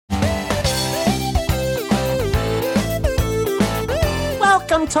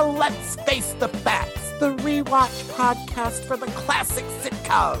Welcome to Let's Face the Facts, the rewatch podcast for the classic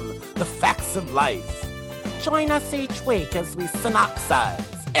sitcom, The Facts of Life. Join us each week as we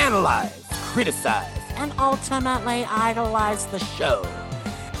synopsize, analyze, criticize, and ultimately idolize the show.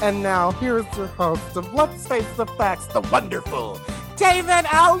 And now, here's your host of Let's Face the Facts, the wonderful David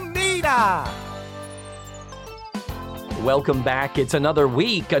Almeida. Welcome back. It's another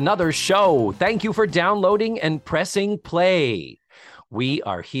week, another show. Thank you for downloading and pressing play. We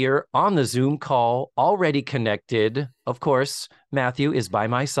are here on the Zoom call, already connected. Of course, Matthew is by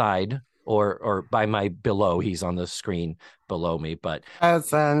my side or by my below. He's on the screen below me, but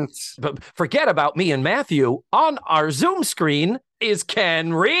forget about me and Matthew. On our Zoom screen is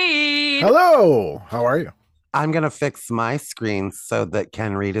Ken Reed. Hello. How are you? I'm going to fix my screen so that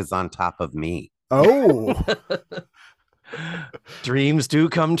Ken Reed is on top of me. Oh. Dreams do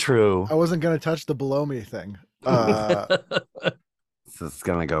come true. I wasn't going to touch the below me thing. This is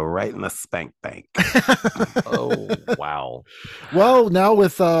going to go right in the spank bank. Oh, wow. Well, now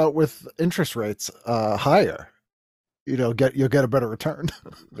with interest rates higher, you'll get a better return.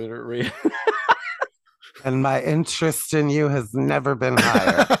 And my interest in you has never been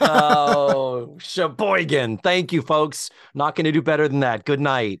higher. Oh, Sheboygan. Thank you, folks. Not going to do better than that. Good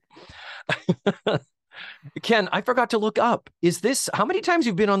night. Ken, I forgot to look up. How many times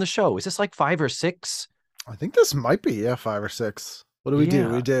you've been on the show? Is this like 5 or 6? I think this might be 5 or 6. What do we do?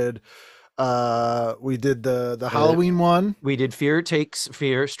 We did the Halloween one. We did Fear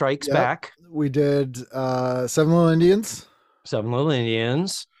Strikes Back. We did Seven Little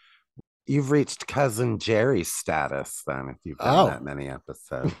Indians. You've reached Cousin Jerry status then if you've done that many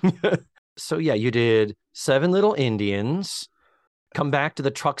episodes. So yeah, you did Seven Little Indians. Come back to the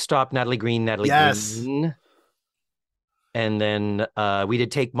truck stop, Natalie Green. Green. And then we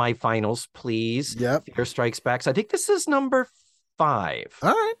did Take My Finals, Please. Yep. Fear Strikes Back. So I think this is number 5.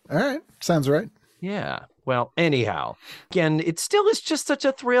 All right. Sounds right. Yeah. Well, anyhow, again, it still is just such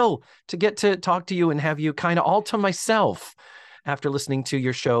a thrill to get to talk to you and have you kind of all to myself after listening to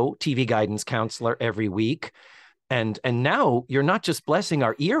your show, TV Guidance Counselor, every week. And now you're not just blessing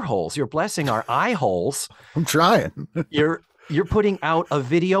our ear holes, you're blessing our eye holes. I'm trying. You're putting out a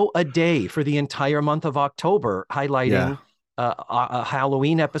video a day for the entire month of October, highlighting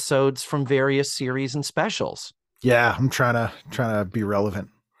Halloween episodes from various series and specials. Yeah, I'm trying to be relevant.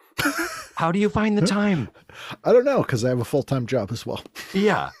 How do you find the time? I don't know, because I have a full-time job as well.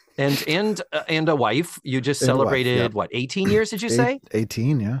 Yeah, and a wife. You just celebrated, 18 years, did you say?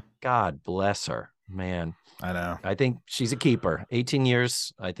 18, yeah. God bless her, man. I know. I think she's a keeper. 18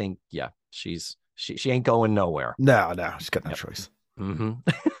 years, I think, yeah, she ain't going nowhere. No, she's got no choice.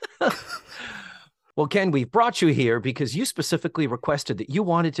 Mm-hmm. Well, Ken, we've brought you here because you specifically requested that you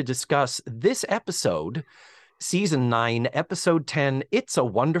wanted to discuss this episode, Season 9, Episode 10, It's a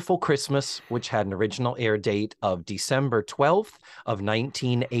Wonderful Christmas, which had an original air date of December 12th of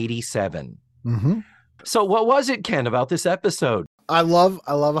 1987. Mm-hmm. So what was it, Ken, about this episode? I love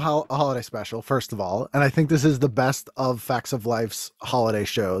a holiday special, first of all. And I think this is the best of Facts of Life's holiday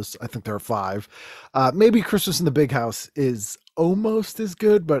shows. I think there are 5. Maybe Christmas in the Big House is almost as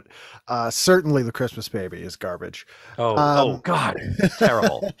good, but certainly The Christmas Baby is garbage. Oh God,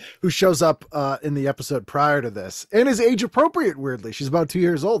 terrible. Who shows up in the episode prior to this and is age appropriate, weirdly. She's about 2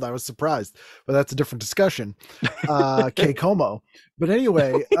 years old. I was surprised, but that's a different discussion. Kay Como. But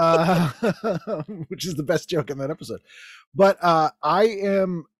anyway, which is the best joke in that episode. But I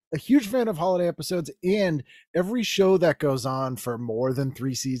am a huge fan of holiday episodes, and every show that goes on for more than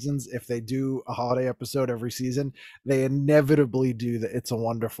 3 seasons, if they do a holiday episode every season, they inevitably do the It's a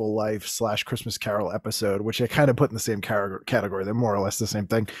Wonderful Life / Christmas Carol episode, which I kind of put in the same category. They're more or less the same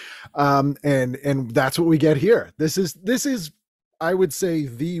thing. And that's what we get here. This is, I would say,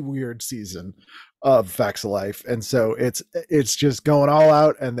 the weird season of Facts of Life. And so it's just going all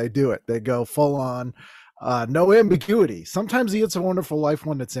out, and they do it. They go full on. No ambiguity. Sometimes the It's a Wonderful Life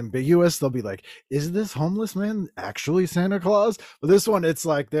one, it's ambiguous. They'll be like, is this homeless man actually Santa Claus? But this one, it's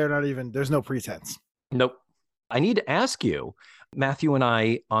like there's no pretense. Nope. I need to ask you, Matthew and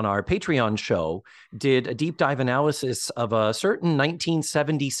I on our Patreon show did a deep dive analysis of a certain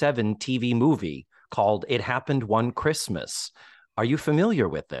 1977 TV movie called It Happened One Christmas. Are you familiar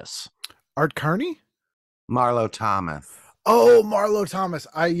with this? Art Carney? Marlo Thomas. Oh, Marlo Thomas.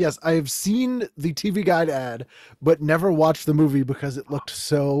 I have seen the TV Guide ad, but never watched the movie because it looked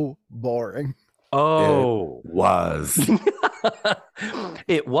so boring. Oh, it was.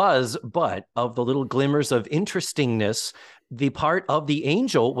 It was, but of the little glimmers of interestingness, the part of the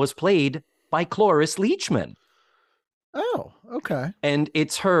angel was played by Cloris Leachman. Oh, okay. And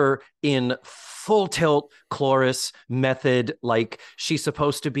it's her in full tilt chorus method. Like she's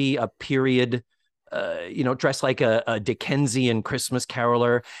supposed to be a period, dressed like a Dickensian Christmas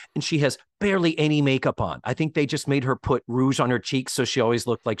caroler. And she has barely any makeup on. I think they just made her put rouge on her cheeks so she always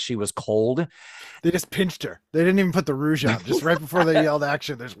looked like she was cold. They just pinched her. They didn't even put the rouge on. Just right before they yelled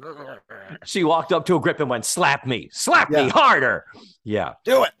action, there's She walked up to a grip and went, slap me harder. Yeah.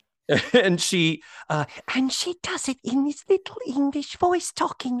 Do it. And she does it in this little English voice,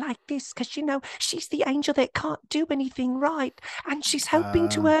 talking like this, because she's the angel that can't do anything right, and she's hoping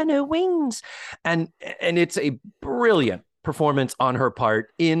to earn her wings. And it's a brilliant performance on her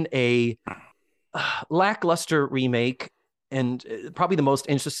part in a lackluster remake. And probably the most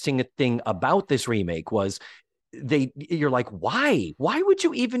interesting thing about this remake was you're like, why would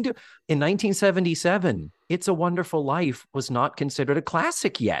you even do in 1977? It's a Wonderful Life was not considered a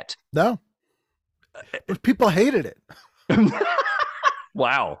classic yet. No, but people hated it.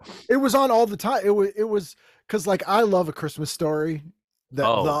 Wow. It was on all the time. It was because like I love A Christmas Story,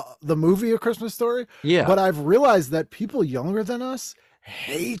 the movie A Christmas Story. Yeah, but I've realized that people younger than us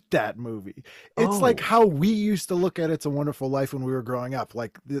hate that movie. It's like how we used to look at It's a Wonderful Life when we were growing up.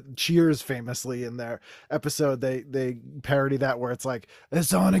 Like the Cheers famously in their episode, they parody that where it's like,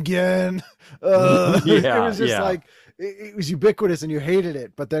 it's on again. It was just like it was ubiquitous and you hated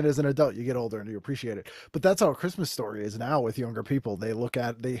it. But then as an adult, you get older and you appreciate it. But that's how A Christmas Story is now with younger people. They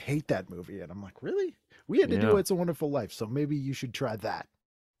hate that movie. And I'm like, really? We had to do It's a Wonderful Life. So maybe you should try that.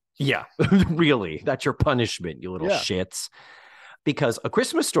 Yeah, really. That's your punishment, you little shits. Because A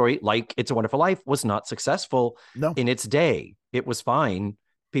Christmas Story, like It's a Wonderful Life, was not successful in its day. It was fine.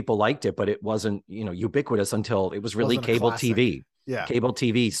 People liked it, but it wasn't, ubiquitous until it was really cable TV. Yeah. Cable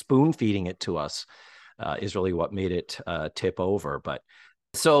TV spoon feeding it to us is really what made it tip over. But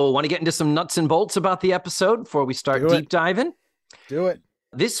so want to get into some nuts and bolts about the episode before we start deep diving? Do it.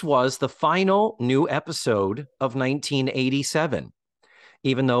 This was the final new episode of 1987.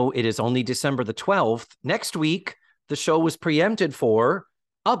 Even though it is only December the 12th, next week, the show was preempted for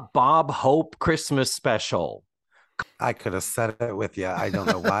a Bob Hope Christmas special. I could have said it with you. I don't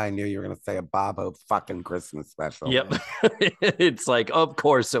know why I knew you were going to say a Bob Hope fucking Christmas special. Yep. It's like, of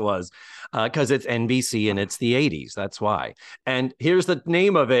course it was, because it's NBC and it's the 80s. That's why. And here's the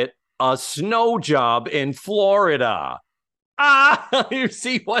name of it: A Snow Job in Florida. You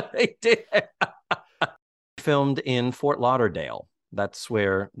see what they did? Filmed in Fort Lauderdale. That's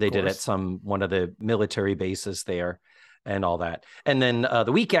where they did at one of the military bases there and all that. And then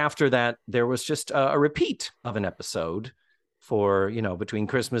the week after that, there was just a repeat of an episode for, between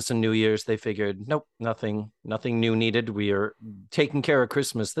Christmas and New Year's. They figured, nope, nothing new needed. We are taking care of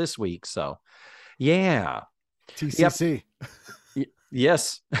Christmas this week. So, yeah. TCC. Yep.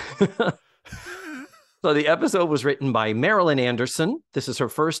 Yes. So the episode was written by Marilyn Anderson. This is her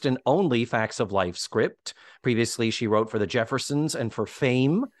first and only Facts of Life script. Previously, she wrote for The Jeffersons and for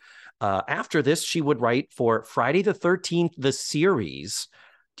Fame. After this, she would write for Friday the 13th, the series.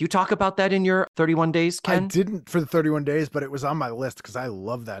 Do you talk about that in your 31 Days, Ken? I didn't for the 31 Days, but it was on my list because I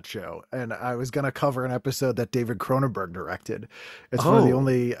love that show. And I was going to cover an episode that David Cronenberg directed. It's one of the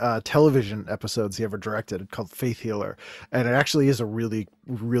only television episodes he ever directed, called Faith Healer. And it actually is a really,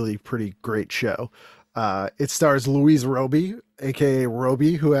 really pretty great show. It stars Louise Roby, aka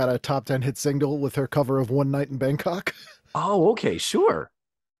Roby, who had a top 10 hit single with her cover of One Night in Bangkok. Oh, okay, sure.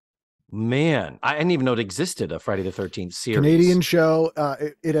 Man, I didn't even know it existed, a Friday the 13th series. Canadian show.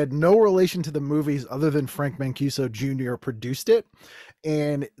 It had no relation to the movies other than Frank Mancuso Jr. produced it.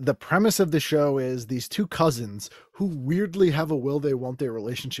 And the premise of the show is these two cousins who weirdly have a will they won't they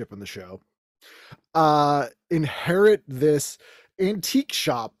relationship in the show inherit this antique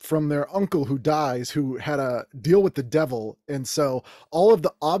shop from their uncle who dies, who had a deal with the devil. And so all of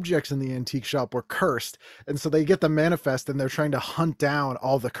the objects in the antique shop were cursed. And so they get the manifest and they're trying to hunt down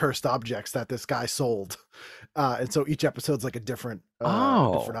all the cursed objects that this guy sold. And so each episode's like a different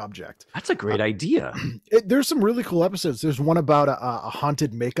object. That's a great idea. There's some really cool episodes. There's one about a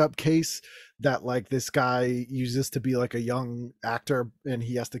haunted makeup case that like this guy uses to be like a young actor, and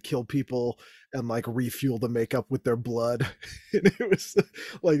he has to kill people and like refuel the makeup with their blood. And it was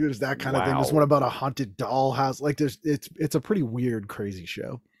like, there's that kind of thing. There's one about a haunted dollhouse. Like it's a pretty weird, crazy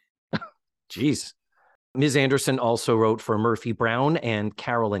show. Jeez. Ms. Anderson also wrote for Murphy Brown and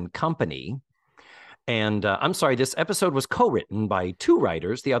Carolyn Company. And I'm sorry, this episode was co-written by two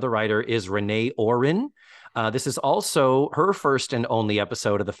writers. The other writer is Renee Oren. This is also her first and only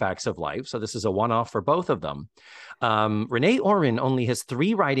episode of The Facts of Life. So this is a one-off for both of them. Renee Oren only has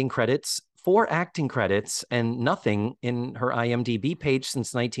 3 writing credits, 4 acting credits, and nothing in her IMDb page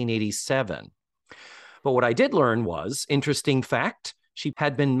since 1987. But what I did learn was, interesting fact, she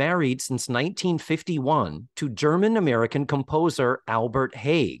had been married since 1951 to German-American composer Albert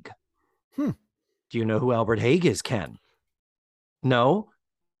Haig. Hmm. Do you know who Albert Haig is, Ken? No?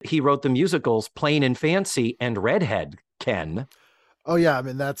 He wrote the musicals Plain and Fancy and Redhead, Ken. Oh yeah, I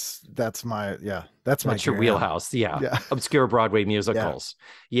mean that's my that's your jam. wheelhouse. Yeah. Yeah. Obscure Broadway musicals.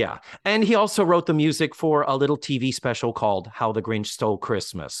 Yeah. And he also wrote the music for a little TV special called How the Grinch Stole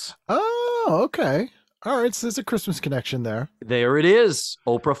Christmas. Oh, okay. All right, so there's a Christmas connection there. There it is.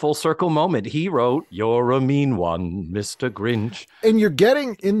 Oprah full circle moment. He wrote, "You're a mean one, Mr. Grinch." And you're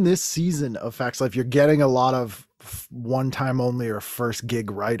getting in this season of Facts Life, you're getting a lot of one time only or first gig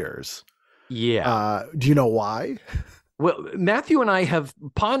writers. Yeah. Do you know why? Well, Matthew and I have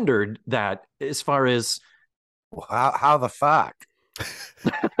pondered that as far as How the fuck?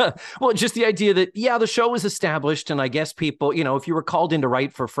 well, just the idea that, yeah, the show was established. And I guess people, if you were called in to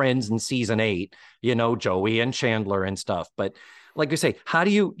write for Friends in season 8, Joey and Chandler and stuff. But like I say, how do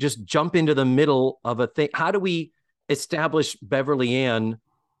you just jump into the middle of a thing? How do we establish Beverly Ann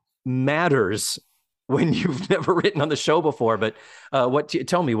matters when you've never written on the show before? But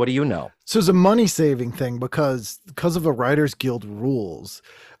tell me, what do you know? So it's a money saving thing because of the Writers Guild rules.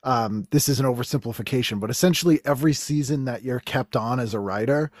 This is an oversimplification, but essentially every season that you're kept on as a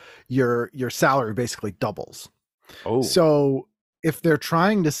writer, your salary basically doubles. Oh, So if they're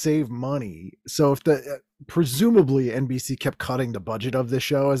trying to save money, so if presumably NBC kept cutting the budget of the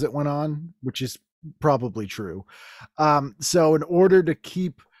show as it went on, which is probably true. So in order to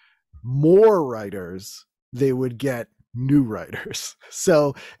keep more writers, they would get new writers.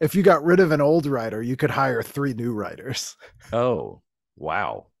 So if you got rid of an old writer, you could hire 3 new writers. oh,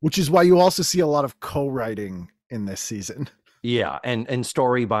 wow. Which is why you also see a lot of co-writing in this season. Yeah, and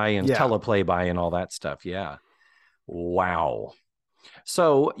story by and Yeah. teleplay by and all that stuff. Yeah. Wow.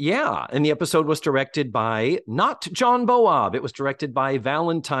 So, yeah, and the episode was directed by not John Boab. It was directed by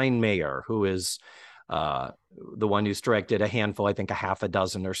Valentine Mayer, who is the one who's directed a handful, I think a half a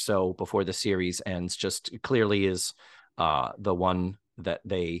dozen or so before the series ends. Just clearly is the one that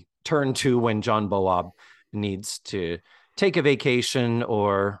they turn to when John Boab needs to take a vacation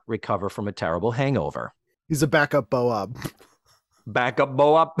or recover from a terrible hangover. He's a backup Boab. Backup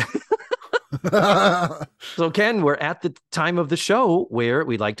Boab. So, Ken, we're at the time of the show where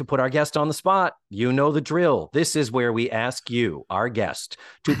we like to put our guest on the spot. You know the drill. This is where we ask you, our guest,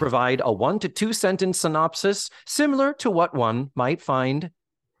 to provide a 1 to 2 sentence synopsis similar to what one might find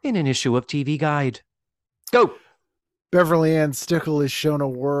in an issue of TV Guide. Go. Beverly Ann Stickle is shown a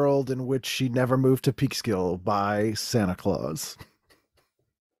world in which she never moved to Peekskill by Santa Claus.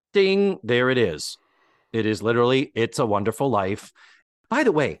 Ding. There it is. It is literally It's a Wonderful Life. By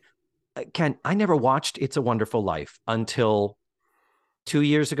the way, Ken, I never watched It's a Wonderful Life until 2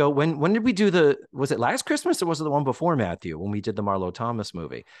 years ago. When did we do was it last Christmas or was it the one before, Matthew, when we did the Marlo Thomas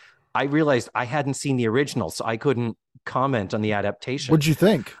movie? I realized I hadn't seen the original, so I couldn't comment on the adaptation. What'd you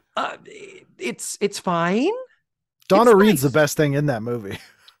think? It's fine. Donna It's Reed's nice. the best thing in that movie.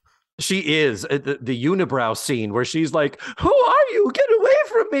 She is. The unibrow scene where she's like, "Who are you? Get away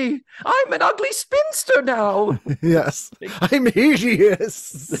from me. I'm an ugly spinster now." Yes. I'm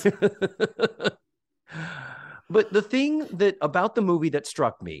hideous. But the thing about the movie that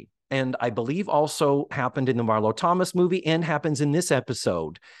struck me, and I believe also happened in the Marlo Thomas movie and happens in this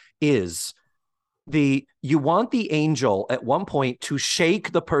episode, is you want the angel at one point to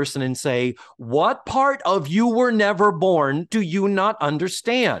shake the person and say, "What part of you were never born do you not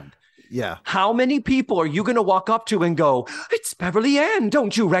understand?" Yeah. How many people are you going to walk up to and go, "It's Beverly Ann.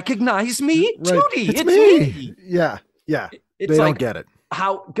 Don't you recognize me? Right. Judy, it's me. me." Yeah. Yeah. It's They like, don't get it.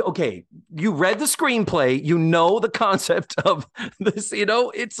 okay, you read the screenplay, you know the concept of this,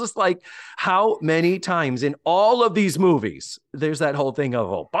 it's just like, how many times in all of these movies, there's that whole thing of,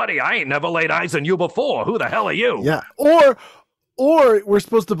 "Oh, buddy, I ain't never laid eyes on you before. Who the hell are you?" Yeah. Or we're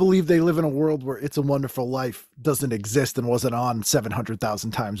supposed to believe they live in a world where It's a Wonderful Life doesn't exist and wasn't on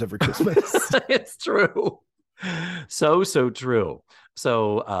 700,000 times every Christmas. It's true. So true.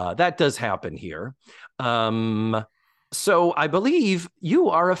 So that does happen here. So I believe you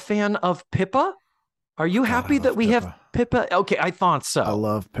are a fan of Pippa. Are you happy love that we have Pippa. Pippa? Okay, I thought so. I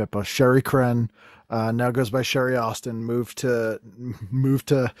love Pippa. Sherry Kren now goes by Sherry Austin, moved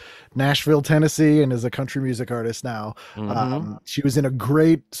to Nashville, Tennessee, and is a country music artist now. Mhm. She was in a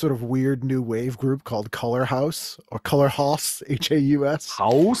great sort of weird new wave group called Color House or Color House, Haus.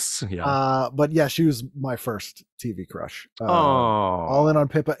 House. Yeah. But yeah, she was my first TV crush. Oh. All in on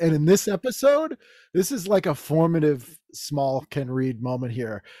Pippa. And in this episode, this is like a formative small Ken Reed moment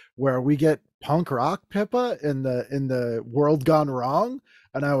here where we get punk rock Pippa in the World Gone Wrong.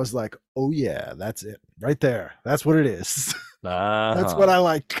 And I was like, oh yeah, that's it right there. That's what it is. That's Uh-huh. what I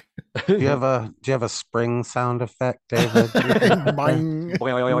like. Do you have a spring sound effect, David? Boing.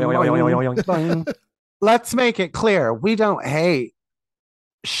 Boing. Let's make it clear. We don't hate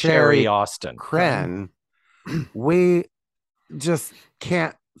Sherry Sherry Austin. Kren. We just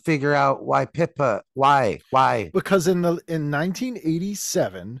can't figure out why Pippa. Why? Because in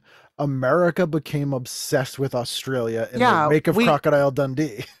 1987, America became obsessed with Australia in Yeah, the wake of we- Crocodile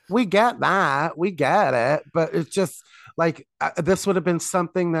Dundee. We get that. We get it. But it's just like this would have been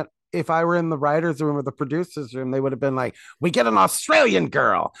something that if I were in the writer's room or the producer's room, they would have been like, we get an Australian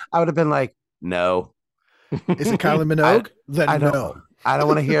girl. I would have been like, no. Is it Kylie Minogue? Then I don't no. I don't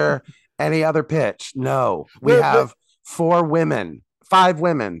want to hear any other pitch. No. We Wait, have 5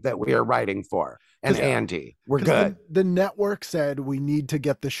 women that we are writing for. And 'Cause- Andy. We're 'Cause good. The network said we need to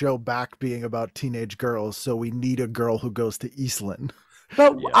get the show back being about teenage girls, so we need a girl who goes to Eastland.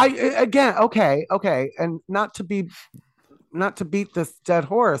 But Yeah. okay. And not to beat this dead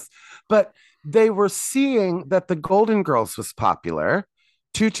horse, but they were seeing that the Golden Girls was popular,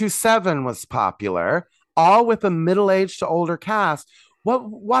 227 was popular, all with a middle-aged to older cast.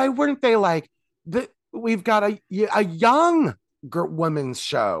 Why weren't they like, we've got a young women's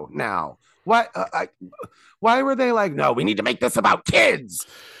show now? Why were they like, no, we need to make this about kids?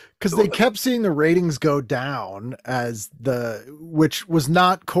 Because they kept seeing the ratings go down which was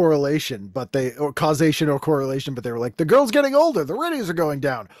not correlation, or causation or correlation, but they were like, the girl's getting older, the ratings are going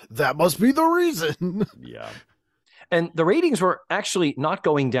down. That must be the reason. Yeah. And the ratings were actually not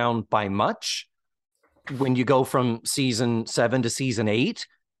going down by much when you go from season 7 to season 8,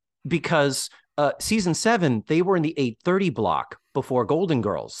 because season 7, they were in the 8:30 block before Golden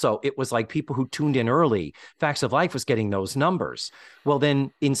Girls. So it was like people who tuned in early, Facts of Life was getting those numbers. Well,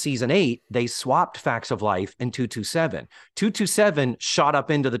 then in season 8, they swapped Facts of Life and 227. 227 shot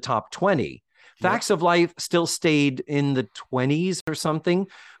up into the top 20. Facts of Life still stayed in the 20s or something,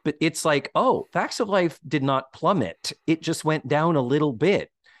 but it's like, oh, Facts of Life did not plummet. It just went down a little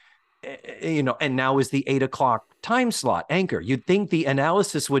bit. And now is the 8 o'clock time slot anchor. You'd think the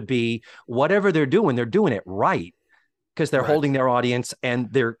analysis would be whatever they're doing it right, because they're holding their audience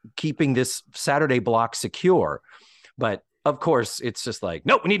and they're keeping this Saturday block secure. But of course, it's just like,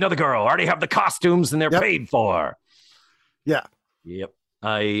 nope, we need another girl. Already have the costumes and they're paid for. Yeah. Yep.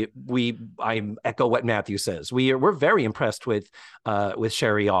 I echo what Matthew says. We're very impressed with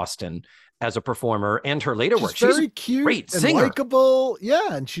Sherry Austin as a performer and her later work. She's very cute, great and singer. likable.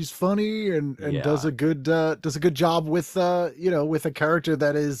 Yeah, and she's funny and does a good job with with a character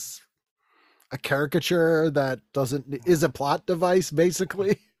that is a caricature that is a plot device,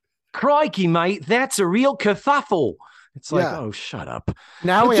 basically. Crikey, mate, that's a real kerfuffle. It's like, Yeah. oh, shut up.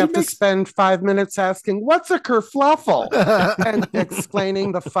 Now But we she have to makes- spend 5 minutes asking, what's a kerfluffle? And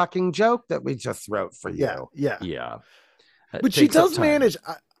explaining the fucking joke that we just wrote for you. Yeah. Yeah. That But she takes up does time. manage.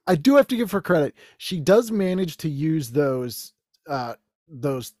 I do have to give her credit. She does manage to use those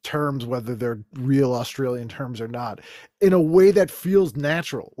terms, whether they're real Australian terms or not, in a way that feels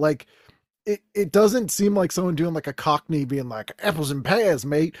natural. Like it doesn't seem like someone doing like a Cockney being like apples and pears,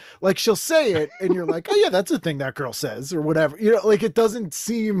 mate. Like she'll say it and you're like, oh yeah, that's a thing that girl says or whatever. Like it doesn't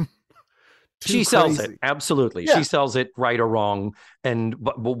seem too She sells crazy. it. Absolutely. Yeah. She sells it right or wrong. And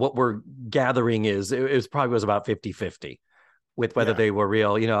what we're gathering is it probably was about 50-50 with whether Yeah. they were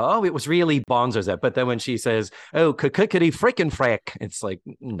real, it was really Bonzo's that. But then when she says, oh, clickety frickin' frack, it's like,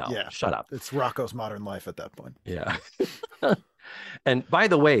 no, Yeah. shut up. It's Rocco's Modern Life at that point. Yeah. And by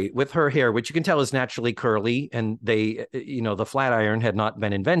the way, with her hair, which you can tell is naturally curly, and the flat iron had not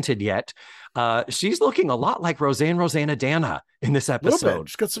been invented yet, she's looking a lot like Rosanna in this A little bit. episode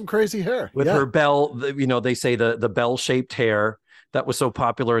She's got some crazy hair. with Yeah. her bell. They say the bell-shaped hair that was so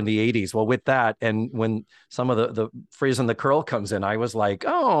popular in the 80s. Well, with that, and when some of the frizz and the curl comes in, I was like,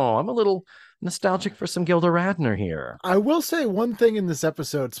 oh, I'm a little nostalgic for some Gilda Radner here. I will say one thing in this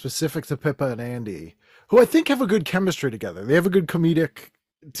episode specific to Pippa and Andy, who I think have a good chemistry together. They have a good comedic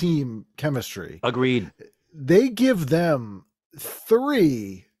team chemistry. Agreed. They give them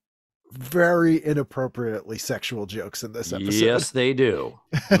 3 very inappropriately sexual jokes in this episode. Yes, they do.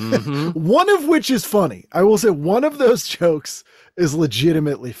 Mhm. One of which is funny. I will say one of those jokes is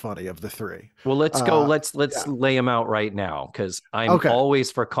legitimately funny of the 3. Well, let's go. Uh, Let's yeah. lay them out right now, because I'm Okay. always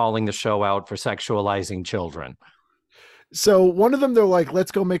for calling the show out for sexualizing children. So one of them, they're like,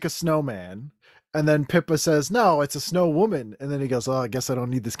 let's go make a snowman. And then Pippa says, no, it's a snow woman. And then he goes, oh, I guess I don't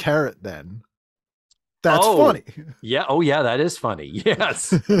need this carrot then. That's Oh, funny. Yeah. Oh, yeah. That is funny. Yes.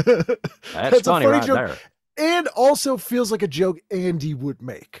 That's That's funny right joke. there. And also feels like a joke Andy would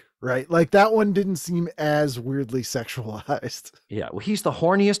make. right? Like that one didn't seem as weirdly sexualized. Yeah, well, he's the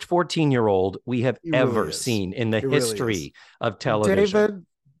horniest 14-year-old we have He really ever is. seen in the He really is. history of television. David,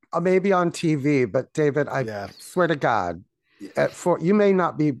 maybe on TV, but David, I Yeah. swear to God, you may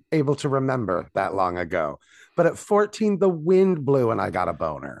not be able to remember that long ago, but at 14, the wind blew and I got a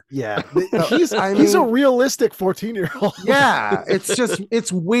boner. Yeah. He's He's a realistic 14-year-old. Yeah,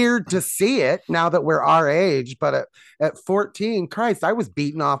 it's weird to see it now that we're our age, but at 14, Christ, I was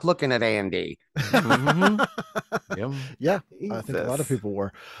beaten off looking at Andy. Mhm. Yep. Yeah, I think a lot of Jesus. people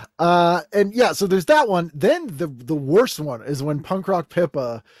were. And yeah, so there's that one. Then the worst one is when Punk Rock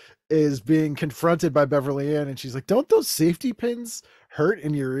Pippa is being confronted by Beverly Ann, and she's like, "Don't those safety pins hurt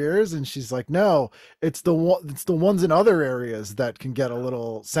in your ears?" And she's like, "No, it's the ones in other areas that can get a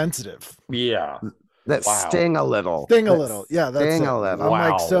little sensitive." Yeah. That Wow. sting a little. Sting a That little. Yeah, that's sting it. a little. I'm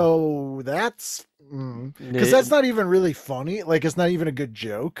Wow. like, so that's because that's not even really funny. Like, it's not even a good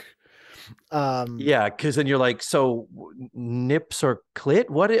joke. Yeah, because then you're like, so nips or clit?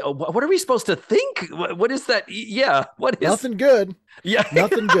 What are we supposed to think? What is that? Yeah, what is Nothing good. Yeah,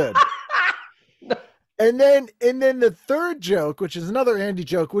 Nothing good. And then the third joke, which is another Andy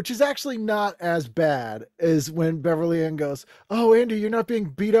joke, which is actually not as bad, is when Beverly Ann goes, "Oh, Andy, you're not being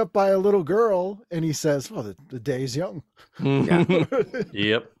beat up by a little girl," and he says, "Well, the day's young."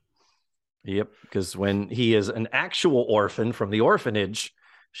 Yep. Because when he is an actual orphan from the orphanage,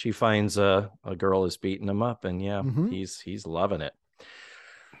 she finds a girl is beating him up, and yeah, Mhm. he's loving it.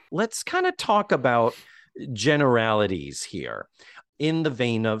 Let's kind of talk about generalities here. In the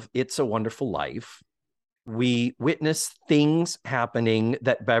vein of It's a Wonderful Life, we witness things happening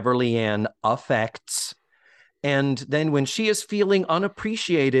that Beverly Ann affects. And then when she is feeling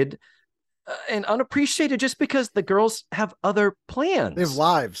unappreciated, and unappreciated just because the girls have other plans. They have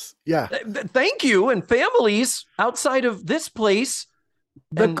lives. Yeah. Thank you. And families outside of this place.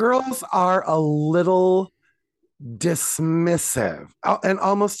 The And- girls are a little dismissive and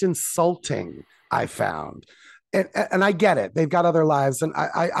almost insulting, I found. And I get it. They've got other lives. And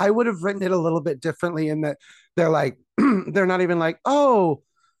I would have written it a little bit differently in that they're like, they're not even like, oh,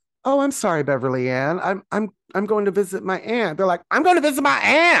 I'm sorry, Beverly Ann. I'm going to visit my aunt. They're like, I'm going to visit my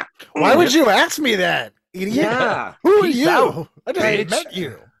aunt. Why would you ask me that, idiot? Yeah. Who are Peace you? out, I just bitch. met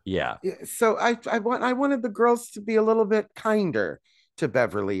you. Yeah. Yeah, so I wanted the girls to be a little bit kinder to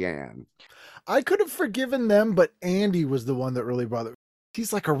Beverly Ann. I could have forgiven them, but Andy was the one that really bothered.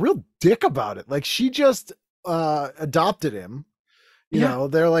 He's like a real dick about it. Like, she just adopted him. You Yeah. know,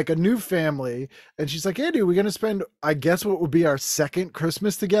 they're like a new family, and she's like, "Andy, we're gonna spend, I guess, what would be our second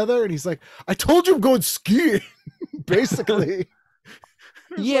Christmas together." And he's like, "I told you I'm going skiing," basically.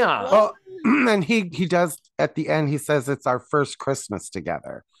 Yeah. Well, and he does at the end. He says it's our first Christmas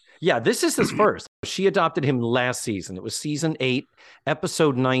together. Yeah, this is his first. She adopted him last season. It was season 8,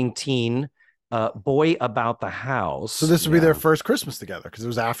 episode 19, Boy About the House. So this would be their first Christmas together because it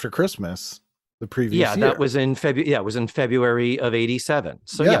was after Christmas the previous Yeah, year. that was in February. Yeah, it was in February of 87.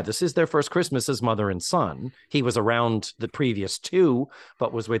 So Yeah. yeah, this is their first Christmas as mother and son. He was around the previous 2,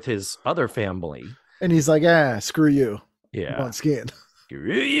 but was with his other family. And he's like, "Screw you. I'm Yeah. going skiing."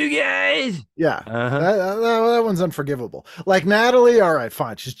 Screw you guys. Yeah. Uh-huh. That one's unforgivable. Like Natalie, all right,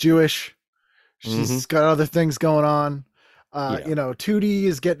 fine. She's Jewish. She's got other things going on. Yeah. You know, Tootie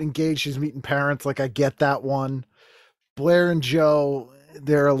is getting engaged. She's meeting parents. Like, I get that one. Blair and Joe,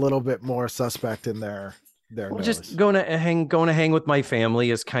 they're a little bit more suspect in their Well, nose. just going to hang with my family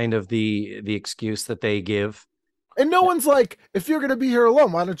is kind of the excuse that they give. And no one's like, "If you're gonna be here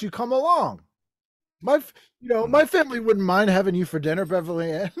alone, why don't you come along?" My family wouldn't mind having you for dinner,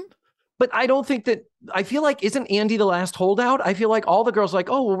 Beverly Ann. But I don't think that, I feel like, isn't Andy the last holdout? I feel like all the girls are like,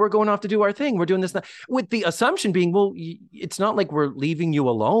 oh, well, we're going off to do our thing. We're doing this. With the assumption being, well, it's not like we're leaving you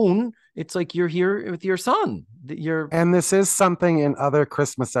alone. It's like you're here with your son. And this is something in other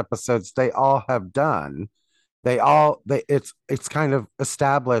Christmas episodes they all have done. It's kind of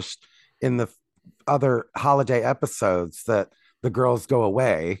established in the other holiday episodes that the girls go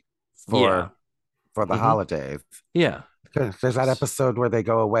away for the Mhm. holidays. Yeah. There's that episode where they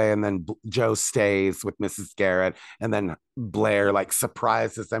go away and then Joe stays with Mrs. Garrett and then Blair like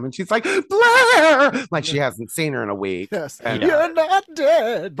surprises them and she's like, "Blair!" Like she hasn't seen her in a week. Yes. And- You're not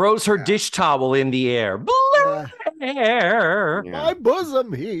dead. Throws her dish towel in the air. Blair. Yeah. My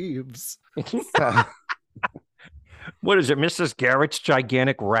bosom heaves. What is it? Mrs. Garrett's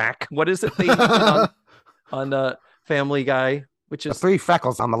gigantic rack. What is it they eat on Family Guy? Which The is 3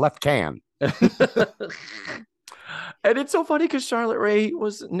 freckles on the left can. And it's so funny because Charlotte Rae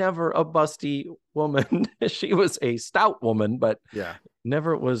was never a busty woman. She was a stout woman, but Yeah.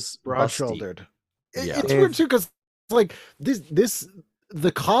 never was Broad busty. shouldered. Yeah. It's weird too, because like this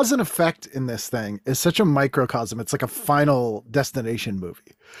the cause and effect in this thing is such a microcosm. It's like a Final Destination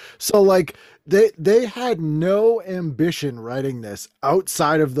movie. So like they had no ambition writing this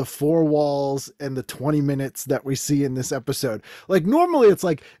outside of the 4 walls and the 20 minutes that we see in this episode. Like normally it's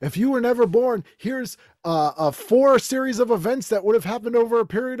like, if you were never born, here's a 4 series of events that would have happened over a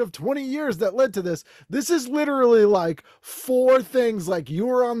period of 20 years that led to this. This is literally like 4 things. Like, you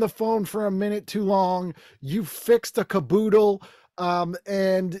were on the phone for a minute too long, you fixed a caboodle,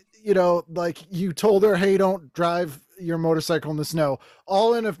 and you know, like, you told her, hey, don't drive your motorcycle in the snow,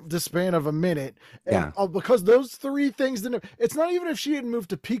 all in the span of a minute. And because those 3 things didn't, it's not even if she hadn't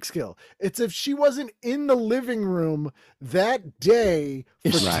moved to Peekskill, it's if she wasn't in the living room that day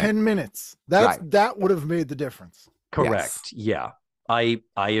for 10 minutes. That would have made the difference. Correct. Yes. Yeah. I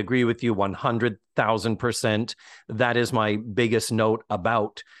agree with you 100,000%. That is my biggest note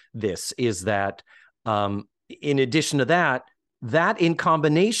about this, is that in addition to that in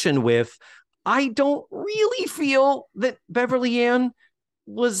combination with, I don't really feel that Beverly Ann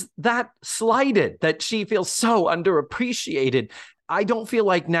was that slighted, that she feels so underappreciated. I don't feel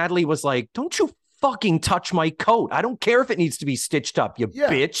like Natalie was like, don't you fucking touch my coat. I don't care if it needs to be stitched up, you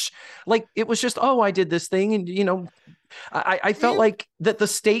bitch. Like, it was just, oh, I did this thing. And, you know, I felt like that the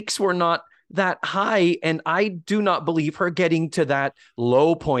stakes were not that high, and I do not believe her getting to that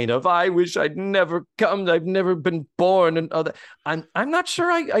low point of, I wish I'd never come, I've never been born, and other. I'm not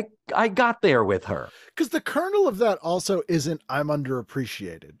sure I got there with her. Because the kernel of that also isn't I'm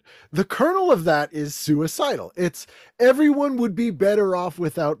underappreciated. The kernel of that is suicidal. It's everyone would be better off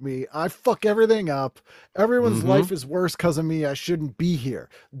without me. I fuck everything up. Everyone's life is worse because of me. I shouldn't be here.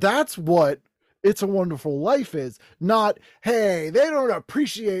 That's what It's a Wonderful Life is, not, hey, they don't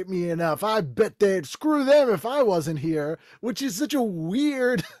appreciate me enough, I bet they'd screw them if I wasn't here, which is such a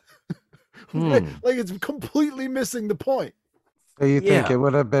weird, like, it's completely missing the point. So you think it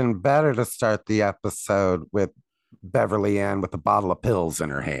would have been better to start the episode with Beverly Ann with a bottle of pills in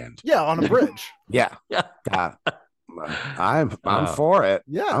her hand? Yeah, on a bridge. I'm for it.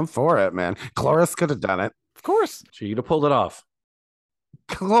 Yeah. I'm for it, man. Cloris could have done it. Of course. She'd have pulled it off.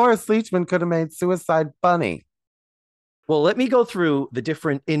 Cloris Leachman could have made Suicide funny. Well, let me go through the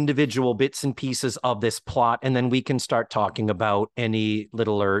different individual bits and pieces of this plot, and then we can start talking about any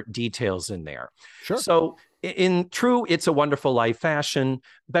littler details in there. Sure. So in true It's a Wonderful Life fashion,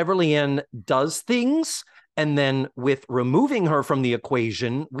 Beverly Ann does things, and then with removing her from the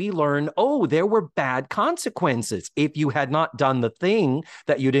equation, we learn, oh, there were bad consequences. If you had not done the thing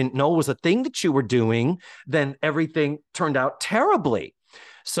that you didn't know was a thing that you were doing, then everything turned out terribly.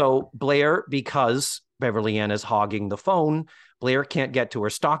 So Blair, because Beverly Ann is hogging the phone, Blair can't get to her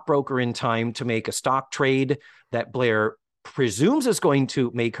stockbroker in time to make a stock trade that Blair presumes is going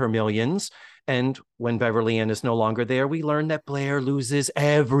to make her millions. And when Beverly Ann is no longer there, we learn that Blair loses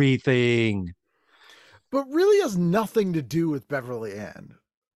everything. But really has nothing to do with Beverly Ann.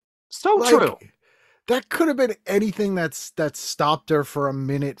 So true. That could have been anything that stopped her for a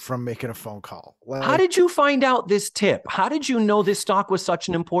minute from making a phone call. Like, how did you find out this tip? How did you know this stock was such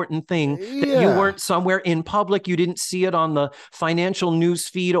an important thing that you weren't somewhere in public? You didn't see it on the financial news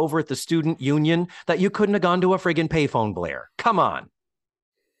feed over at the student union, that you couldn't have gone to a friggin' payphone, Blair? Come on.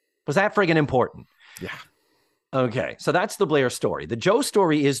 Was that friggin' important? Yeah. Okay, so that's the Blair story. The Joe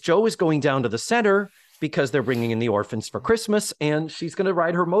story is Joe is going down to the center because they're bringing in the orphans for Christmas, and she's going to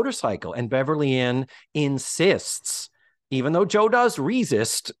ride her motorcycle. And Beverly Ann insists, even though Joe does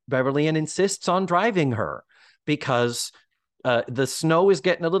resist, Beverly Ann insists on driving her because the snow is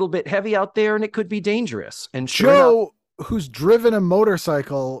getting a little bit heavy out there and it could be dangerous. And Joe, who's driven a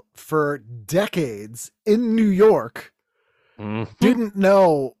motorcycle for decades in New York, didn't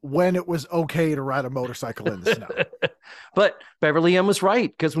know when it was okay to ride a motorcycle in the snow. But Beverly Ann was right,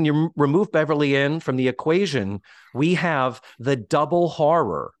 because when you remove Beverly Ann from the equation, we have the double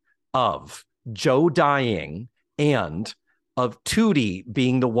horror of Joe dying and of Tootie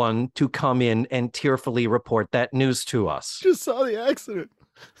being the one to come in and tearfully report that news to us. Just saw the accident.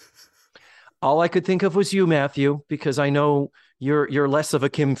 All I could think of was you, Matthew, because I know you're less of a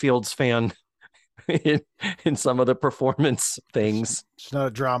Kim Fields fan in some of the performance things. She's not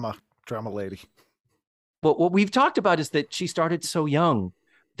a drama lady. But what we've talked about is that she started so young.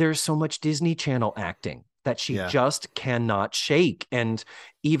 There's so much Disney Channel acting that she just cannot shake. And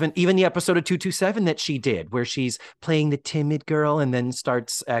even the episode of 227 that she did, where she's playing the timid girl and then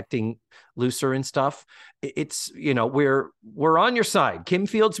starts acting looser and stuff. It's, you know, we're on your side. Kim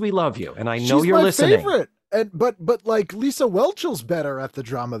Fields, we love you. And I know you're listening. She's my favorite. And but like Lisa Welch's better at the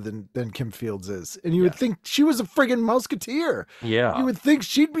drama than Kim Fields is. And you would think she was a friggin' Musketeer. Yeah. You would think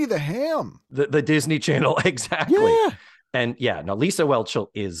she'd be the ham. The Disney Channel, exactly. Yeah. And yeah, now Lisa Whelchel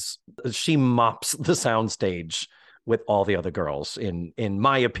she mops the soundstage with all the other girls in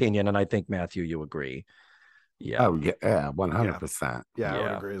my opinion. And I think, Matthew, you agree. Yeah. Oh, yeah, 100%. Yeah, I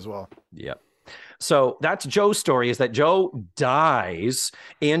would agree as well. Yeah. So that's Joe's story, is that Joe dies.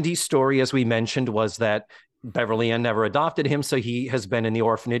 Andy's story, as we mentioned, was that Beverly Ann never adopted him, so he has been in the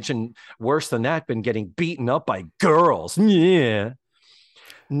orphanage, and worse than that, been getting beaten up by girls. Yeah.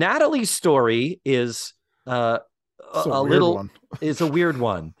 Natalie's story is a weird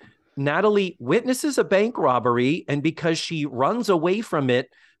one. Natalie witnesses a bank robbery, and because she runs away from it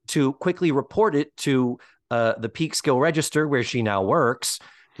to quickly report it to the Peekskill Register, where she now works.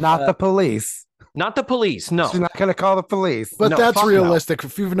 Not the police. Not the police, no. She's not going to call the police. But No, that's fuck no. realistic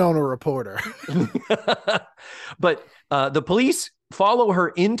if you've known a reporter. But the police follow her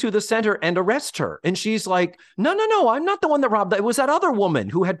into the center and arrest her. And she's like, no, I'm not the one that robbed. It was that other woman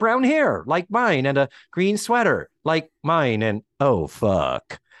who had brown hair like mine and a green sweater like mine. And oh,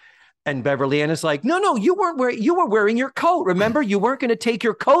 fuck. And Beverly Ann is like, no, you were wearing your coat. Remember, you weren't going to take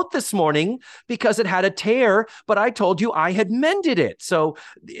your coat this morning because it had a tear, but I told you I had mended it. So,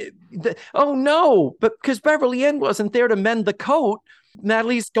 oh no, but because Beverly Ann wasn't there to mend the coat,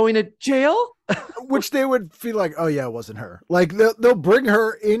 Natalie's going to jail? Which they would feel like, oh yeah, it wasn't her. Like they'll bring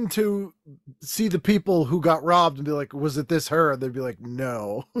her in to see the people who got robbed and be like, was it this her? And they'd be like,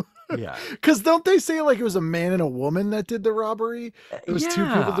 no. Yeah. Because don't they say like it was a man and a woman that did the robbery? It was two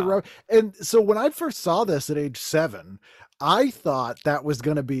people that robbed. And so when I first saw this at age 7, I thought that was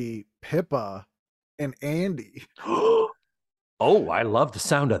going to be Pippa and Andy. Oh, I love the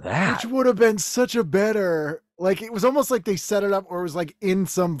sound of that. Which would have been such a better, like it was almost like they set it up or it was like in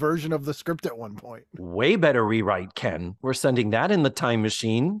some version of the script at one point. Way better rewrite, Ken. We're sending that in the time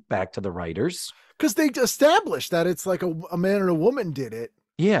machine back to the writers. Because they established that it's like a man and a woman did it.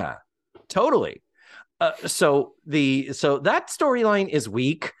 Yeah, totally. So that storyline is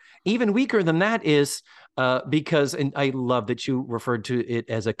weak. Even weaker than that is because, and I love that you referred to it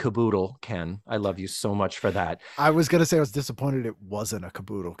as a caboodle, Ken. I love you so much for that. I was going to say I was disappointed it wasn't a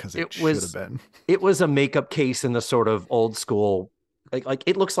caboodle because it should have been. It was a makeup case in the sort of old school, like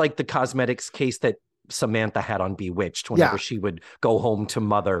it looks like the cosmetics case that Samantha had on Bewitched whenever she would go home to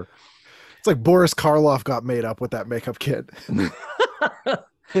mother. It's like Boris Karloff got made up with that makeup kit.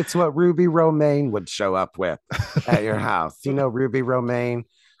 It's what Ruby Romaine would show up with at your house. You know Ruby Romaine,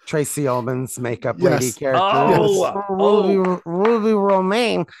 Tracy Ullman's makeup lady character. Ruby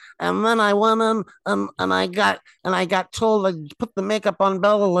Romaine. And then I went in and I got told to put the makeup on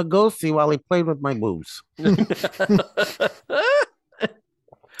Bela Lugosi while he played with my boobs.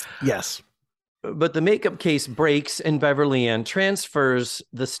 Yes. But the makeup case breaks and Beverly Ann transfers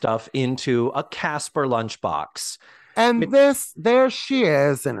the stuff into a Casper lunchbox. And there she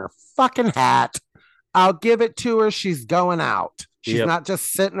is in her fucking hat. I'll give it to her. She's going out. She's not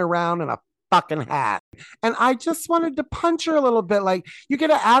just sitting around in a fucking hat. And I just wanted to punch her a little bit. Like, you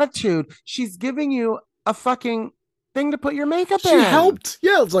get an attitude. She's giving you a fucking thing to put your makeup in. She helped.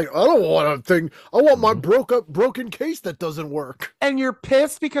 Yeah, it's like, I don't want a thing. I want my broken case that doesn't work. And you're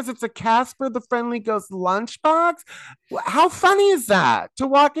pissed because it's a Casper the Friendly Ghost lunchbox? How funny is that? To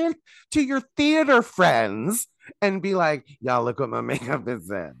walk in to your theater friends and be like, y'all, look what my makeup is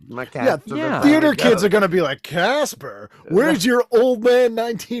in. My Casper. Yeah. Theater kids are going to be like, Casper, where's your old man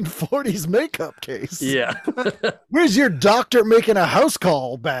 1940s makeup case? Yeah. Where's your doctor making a house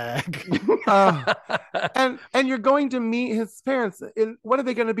call bag? And you're going to meet his parents. And what are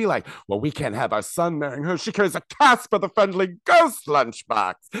they going to be like? Well, we can't have our son marrying her. She carries a Casper the Friendly Ghost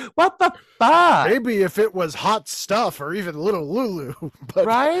lunchbox. What the fuck? Maybe if it was Hot Stuff or even Little Lulu. But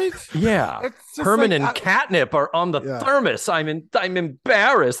right? Yeah. Herman and Catnip are on the thermos. I'm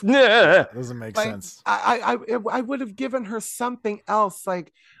embarrassed. Nah. Doesn't make sense. I would have given her something else,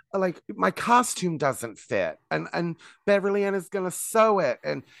 like my costume doesn't fit, and Beverly Ann is gonna sew it,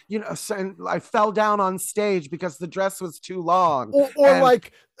 and and I fell down on stage because the dress was too long, or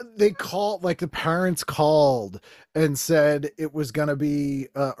like they called, like the parents called and said it was gonna be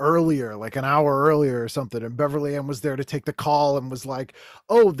earlier, like an hour earlier or something, and Beverly Ann was there to take the call and was like,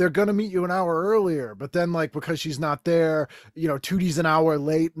 oh, they're gonna meet you an hour earlier, but then like because she's not there, Tootie's an hour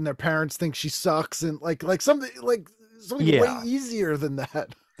late, and their parents think she sucks, and like something way easier than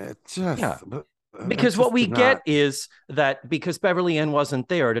that. Because what we get is that because Beverly Ann wasn't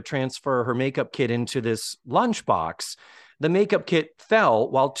there to transfer her makeup kit into this lunchbox, the makeup kit fell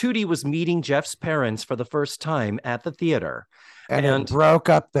while Tootie was meeting Jeff's parents for the first time at the theater. And it broke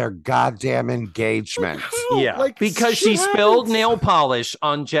up their goddamn engagement. Yeah, Like, because shit she spilled happens. nail polish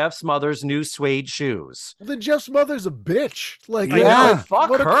on Jeff's mother's new suede shoes. Then Jeff's mother's a bitch. Like, I Yeah. know, fuck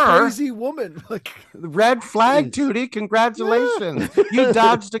what a her. crazy woman. Like, Red flag, Tootie. Congratulations. You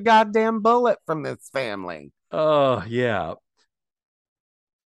dodged a goddamn bullet from this family. Oh, yeah.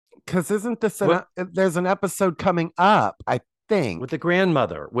 Because isn't this What- there's an episode coming up, I think, With the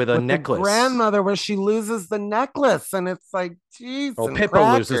grandmother, with a with necklace. the grandmother where she loses the necklace, and it's like, geez. Oh, and Pippa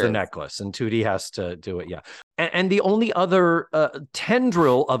loses the crackers. necklace, and Tootie has to do it. Yeah, and the only other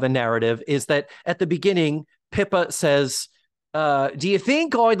tendril of a narrative is that at the beginning, Pippa says, "Do you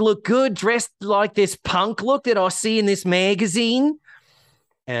think I'd look good dressed like this punk look that I see in this magazine?"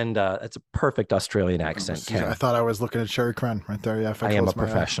 And it's a perfect Australian accent. Ken. I thought I was looking at Sherry Crenn right there. Yeah, if I am a close my eye.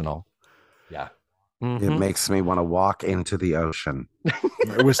 professional. Yeah. It Mhm. makes me want to walk into the ocean.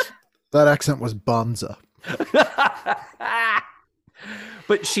 It was that accent was Bonza.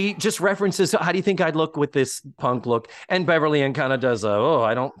 But she just references, how do you think I'd look with this punk look? And Beverly Ann kind of does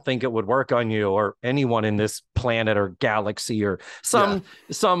I don't think it would work on you or anyone in this planet or galaxy or some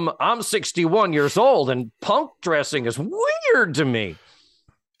I'm 61 years old and punk dressing is weird to me.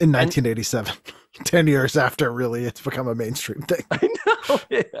 In 1987, 10 years after, really, it's become a mainstream thing. I know.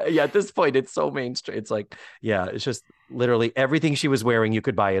 Yeah, at this point, it's so mainstream. It's like, yeah, it's just literally everything she was wearing you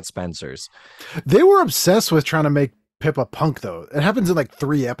could buy at Spencer's. They were obsessed with trying to make Pippa punk, though. It happens in like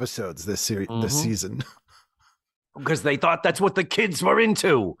 3 episodes this Mhm. season. Because they thought that's what the kids were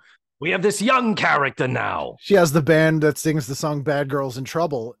into. We have this young character now. She has the band that sings the song Bad Girls in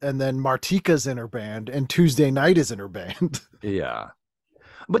Trouble, and then Martika's in her band, and Tuesday Night is in her band. Yeah.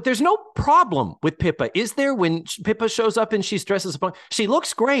 But there's no problem with Pippa, is there? When Pippa shows up and she's dressed as a punk, she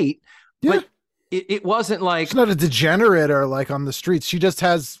looks great, Yeah. but it wasn't like, She's not a degenerate or like on the streets. She just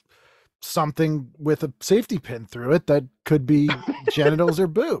has something with a safety pin through it that could be genitals or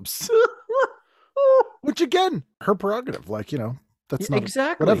boobs. Which again, her prerogative. Like, that's not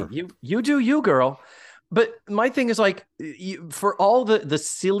exactly. whatever. You do you, girl. But my thing is like, for all the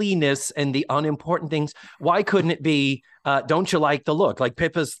silliness and the unimportant things, why couldn't it be, don't you like the look? Like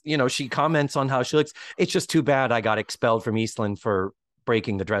Pippa's, she comments on how she looks. It's just too bad I got expelled from Eastland for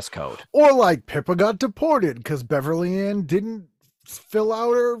breaking the dress code. Or like Pippa got deported because Beverly Ann didn't fill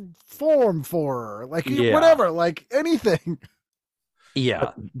out her form for her. Like Yeah. whatever, like anything.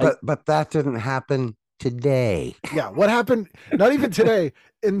 Yeah. But that didn't happen today. Yeah. What happened? Not even today,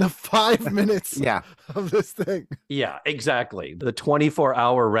 in the 5 minutes Yeah. of this thing. Yeah, exactly. The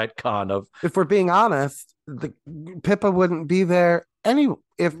 24-hour retcon of, If we're being honest, Pippa wouldn't be there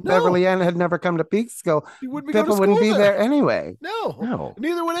if No. Beverly Ann had never come to Peekskill. He wouldn't be going Pippa to wouldn't school be there anyway. No. No.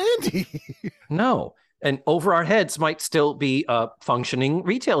 Neither would Andy. no. And over our heads might still be a functioning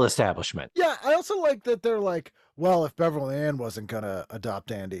retail establishment. Yeah, I also like that they're like, well, if Beverly Ann wasn't gonna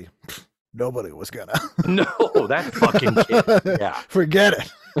adopt Andy, nobody was gonna. No, that fucking kid. Yeah. Forget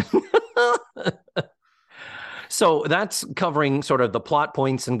it. So that's covering sort of the plot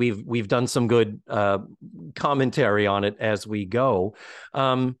points, and we've done some good commentary on it as we go.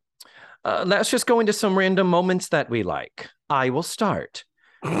 Let's just go into some random moments that we like. I will start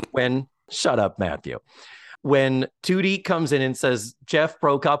shut up, Matthew. When Tootie comes in and says, Jeff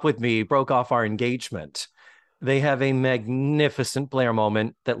broke up with me, broke off our engagement. They have a magnificent Blair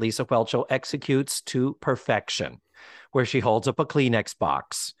moment that Lisa Whelchel executes to perfection, where she holds up a Kleenex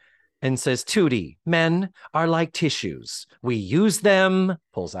box and says, Tootie, men are like tissues. We use them,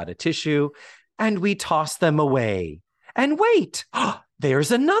 pulls out a tissue, and we toss them away. And wait,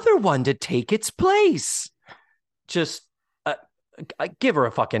 there's another one to take its place. Just give her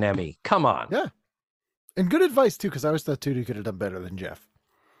a fucking Emmy. Come on. Yeah. And good advice too, because I always thought Tootie could have done better than Jeff.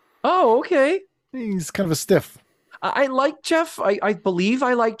 Oh, okay. He's kind of a stiff. I like Jeff. I believe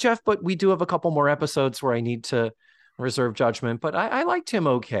I like Jeff, but we do have a couple more episodes where I need to reserve judgment. But I liked him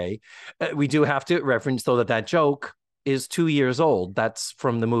okay. We do have to reference, though, that joke is 2 years old. That's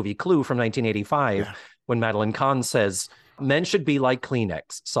from the movie Clue from 1985, when Madeline Kahn says, men should be like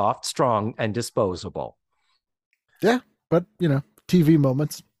Kleenex, soft, strong, and disposable. Yeah, but, TV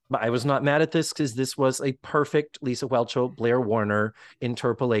moments. But I was not mad at this because this was a perfect Lisa Whelchel, Blair Warner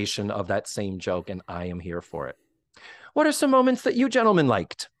interpolation of that same joke, and I am here for it. What are some moments that you gentlemen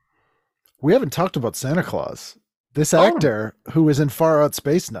liked? We haven't talked about Santa Claus. This actor who is in Far Out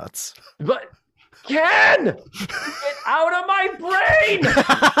Space Nuts. But Ken, get out of my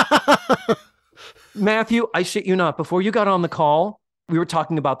brain! Matthew, I shit you not. Before you got on the call, we were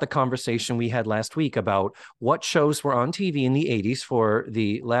talking about the conversation we had last week about what shows were on TV in the 80s for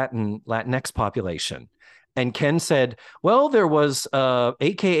the Latinx population. And Ken said, well, there was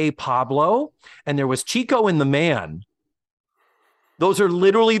AKA Pablo, and there was Chico and the Man. Those are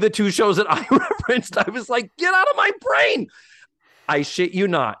literally the two shows that I referenced. I was like, get out of my brain. I shit you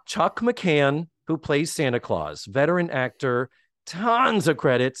not. Chuck McCann, who plays Santa Claus, veteran actor, tons of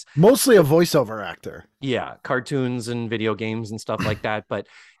credits. Mostly a voiceover actor. Yeah, cartoons and video games and stuff like that. But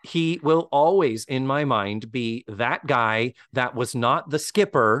he will always, in my mind, be that guy that was not the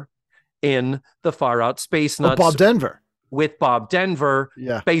skipper in the Far Out Space Nuts. Bob Denver. With Bob Denver,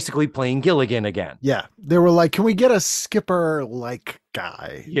 Yeah. basically playing Gilligan again. Yeah. They were like, can we get a skipper-like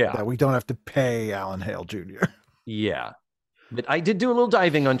guy? Yeah. That we don't have to pay Alan Hale Jr. Yeah. But I did do a little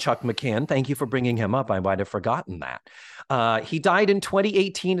diving on Chuck McCann. Thank you for bringing him up. I might have forgotten that. He died in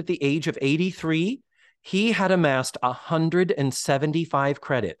 2018 at the age of 83. He had amassed 175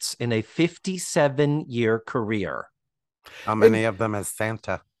 credits in a 57-year career. How many of them as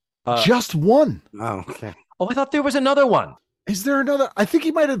Santa? Just one. Oh, okay. Oh, I thought there was another one. Is there another? I think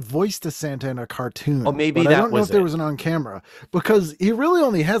he might have voiced a Santa in a cartoon. Oh, maybe but that I don't know was if there it. was an on camera because he really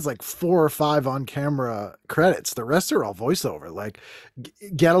only has like 4 or 5 on camera credits. The rest are all voiceover, like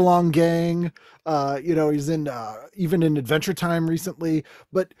Get Along Gang. He's in even in Adventure Time recently.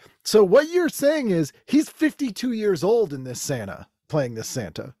 But so what you're saying is he's 52 years old in this Santa, playing this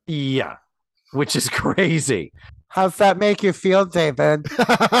Santa. Yeah, which is crazy. How's that make you feel, David?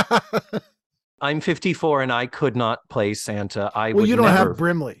 I'm 54 and I could not play Santa. Well, you don't have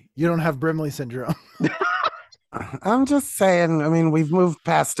Brimley. You don't have Brimley syndrome. I'm just saying, I mean, we've moved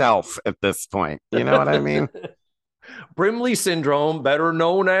past Elf at this point. You know what I mean? Brimley syndrome, better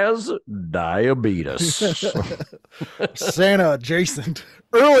known as diabetes. Santa adjacent.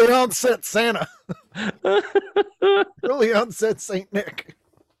 Early onset Santa. Early onset Saint Nick.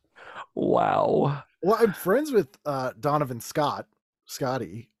 Wow. Well, I'm friends with Donovan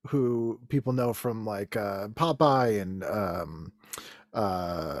Scotty, who people know from like Popeye and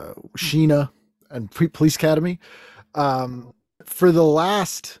Sheena and Police Academy. For the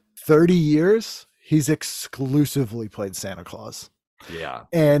last 30 years, he's exclusively played Santa Claus. Yeah.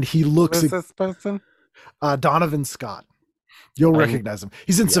 And he looks Who's this person? Donovan Scott. You'll recognize him.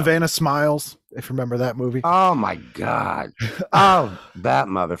 He's in Savannah Smiles, if you remember that movie. Oh my God. Oh, that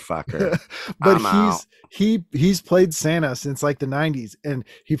motherfucker. But he's played Santa since like the 90s, and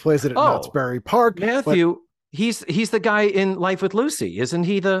he plays it at Knott's Berry Park. Matthew, he's the guy in Life with Lucy, isn't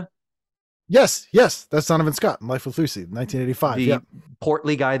he? Yes, that's Donovan Scott in Life with Lucy, 1985. The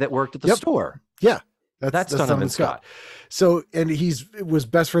portly guy that worked at the store. Yeah. That's Donovan Scott. So, and was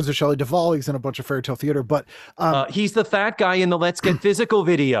best friends with Shelley Duvall. He's in a bunch of fairy tale theater, but he's the fat guy in the Let's Get Physical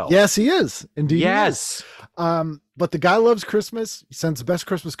video. Yes, he is. Indeed. Yes. He is. But the guy loves Christmas. He sends the best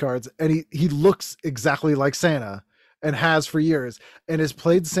Christmas cards, and he looks exactly like Santa and has for years, and has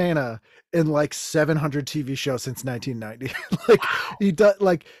played Santa in like 700 TV shows since 1990. He does,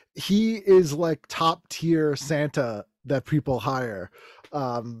 like, he is like top tier Santa that people hire.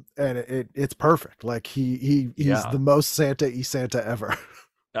 And it's perfect. Like he's the most Santa-y Santa ever.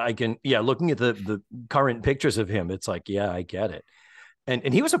 Looking at the current pictures of him, it's like, yeah, I get it.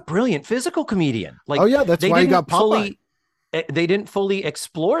 And he was a brilliant physical comedian. Like, that's why he got Popeye. They didn't fully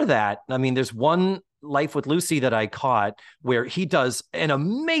explore that. I mean, there's one Life with Lucy that I caught where he does an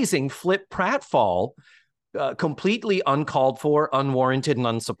amazing flip pratfall, completely uncalled for, unwarranted, and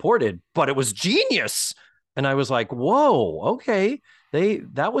unsupported, but it was genius. And I was like, whoa, okay.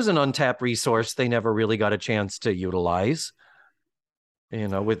 That was an untapped resource they never really got a chance to utilize. You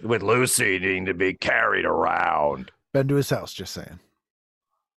know, with Lucy needing to be carried around. Been to his house, just saying.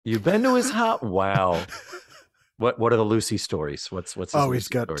 You've been to his house? Wow. What are the Lucy stories? What's his he's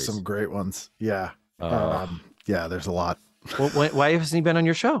got stories? Some great ones. Yeah. There's a lot. Well, why hasn't he been on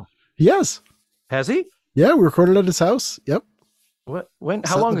your show? Yes. Has he? Yeah, we recorded at his house. Yep. When?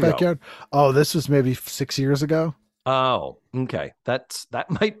 How long ago? Backyard. Oh, this was maybe 6 years ago. Oh, okay. That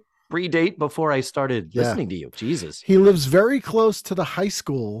might predate before I started listening to you. Jesus. He lives very close to the high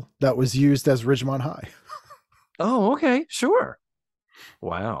school that was used as Ridgemont High. Oh, okay. Sure.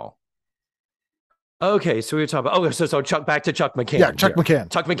 Wow. Okay, so we were talking about so back to Chuck McCann. Yeah, Chuck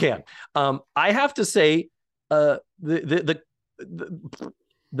McCann. Chuck McCann. I have to say, the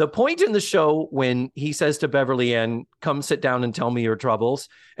point in the show when he says to Beverly Ann, "Come sit down and tell me your troubles,"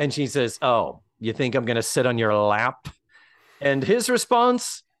 and she says, "Oh, you think I'm going to sit on your lap?" And his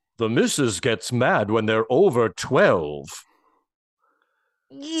response, "The missus gets mad when they're over 12."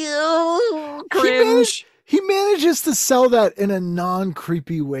 You cringe. He manages to sell that in a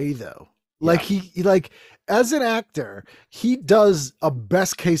non-creepy way, though. Like he as an actor, he does a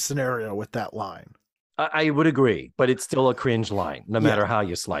best case scenario with that line. I would agree, but it's still a cringe line, no matter how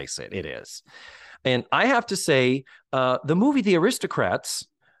you slice it. It is. And I have to say, the movie The Aristocrats,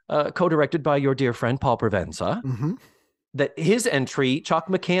 co-directed by your dear friend Paul Provenza, that his entry, Chuck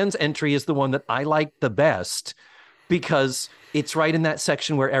McCann's entry, is the one that I like the best because it's right in that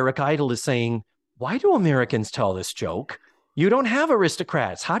section where Eric Idle is saying, why do Americans tell this joke? You don't have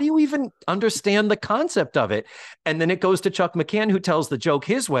aristocrats. How do you even understand the concept of it? And then it goes to Chuck McCann, who tells the joke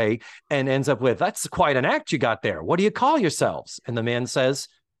his way and ends up with, that's quite an act you got there. What do you call yourselves? And the man says,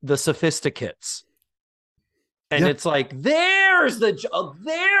 the Sophisticates. And it's like, there's the joke.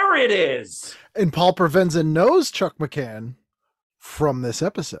 There it is. And Paul Provenza knows Chuck McCann from this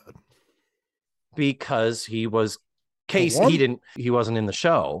episode. Because he was he wasn't in the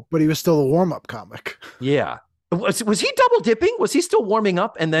show. But he was still a warm-up comic. Yeah. Was he double dipping? Was he still warming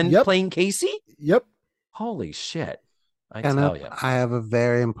up and then playing Casey? Yep. Holy shit. I And tell you. I have a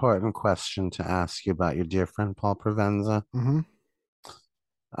very important question to ask you about your dear friend Paul Provenza. Mm-hmm.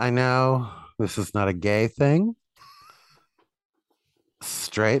 I know this is not a gay thing.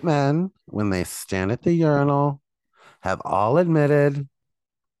 Straight men, when they stand at the urinal, have all admitted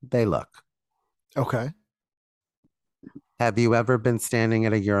they look. Okay. Have you ever been standing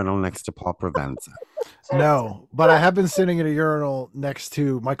at a urinal next to Paul Provenza? No, but I have been sitting at a urinal next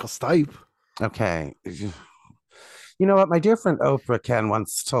to Michael Stipe. Okay. You know what? My dear friend Oprah Ken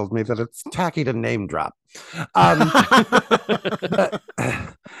once told me that it's tacky to name drop. But,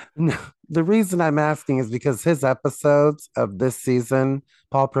 no, the reason I'm asking is because his episodes of this season,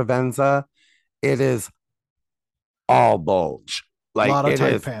 Paul Provenza, it is all bulge. Like a lot of it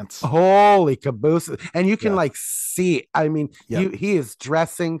tight is pants. Holy caboose. And you can like see, I mean, Yep. he is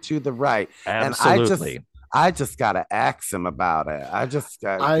dressing to the right. Absolutely. And I just gotta ask him about it.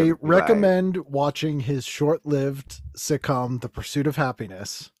 I recommend watching his short-lived sitcom, The Pursuit of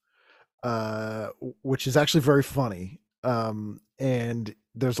Happiness, which is actually very funny. And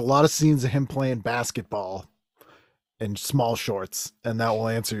there's a lot of scenes of him playing basketball in small shorts, and that will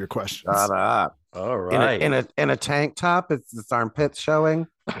answer your questions. Shut up. All right. In a tank top, it's his armpits showing.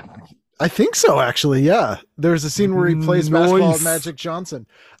 I think so, actually. Yeah, there's a scene where he plays basketball with Nice. Magic Johnson.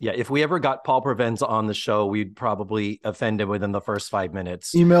 Yeah, if we ever got Paul Provenza on the show, we'd probably offend him within the first 5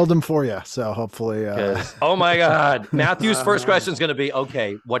 minutes. Emailed him for you, so hopefully 'Cause, oh my God, Matthew's first question is going to be,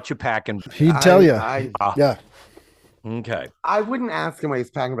 okay, what you packing? he'd tell you. Yeah. Okay. I wouldn't ask him what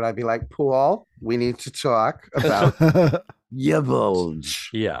he's packing, but I'd be like, Paul, we need to talk about your bulge.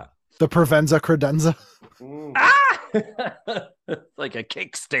 Yeah. The Provenza credenza. Like a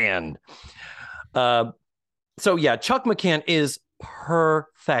kickstand. So yeah, Chuck McCann is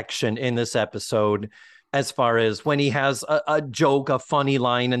perfection in this episode as far as when he has a joke, a funny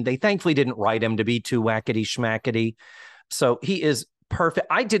line, and they thankfully didn't write him to be too wackety schmackety. So he is perfect.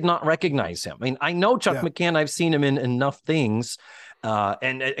 I did not recognize him. I mean, I know Chuck McCann. I've seen him in enough things.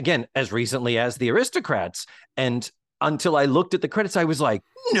 And again, as recently as The Aristocrats. And until I looked at the credits, I was like,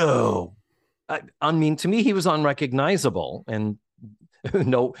 no. I mean, to me, he was unrecognizable. And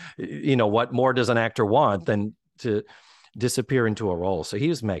no, you know, what more does an actor want than to disappear into a role? So he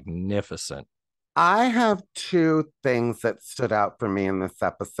was magnificent. I have two things that stood out for me in this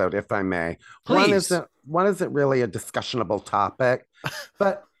episode, if I may. Please. One isn't really a discussionable topic,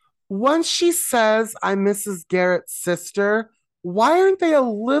 but once she says, I'm Mrs. Garrett's sister, why aren't they a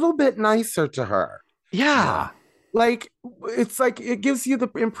little bit nicer to her? Yeah. Like, it's like it gives you the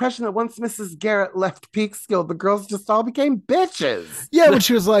impression that once Mrs. Garrett left Peekskill, the girls just all became bitches. Yeah, when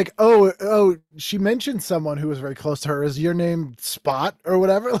she was like, oh, she mentioned someone who was very close to her. Is your name Spot or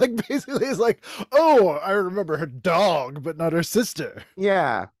whatever? Like, basically, it's like, oh, I remember her dog, but not her sister.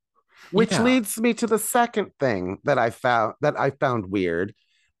 Yeah. Which Yeah. leads me to the second thing that I found weird.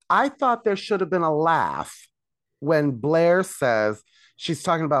 I thought there should have been a laugh when Blair says she's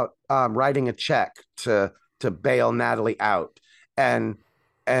talking about writing a check to bail Natalie out, and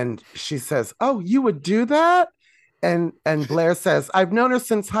she says, "Oh, you would do that?" And Blair says, "I've known her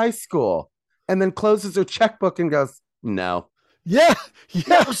since high school," and then closes her checkbook and goes, "No." Yeah.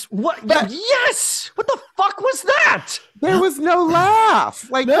 What? Yes. What the fuck was that? There was no laugh.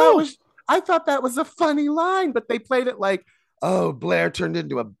 Like No. I thought that was a funny line, but they played it like, oh, Blair turned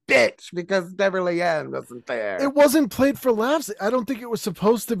into a bitch because Beverly Ann wasn't there. It wasn't played for laughs. I don't think it was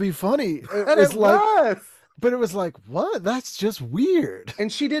supposed to be funny. And It's it like, was. but it was like, what? That's just weird.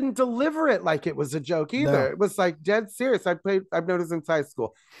 And she didn't deliver it like it was a joke either. No. It was like dead serious. I've known her since high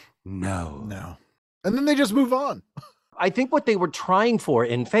school. No. And then they just move on. I think what they were trying for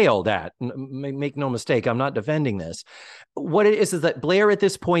and failed at, make no mistake, I'm not defending this. What it is that Blair at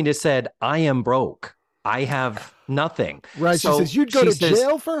this point has said, I am broke. I have nothing. Right. So she says, you'd go to says-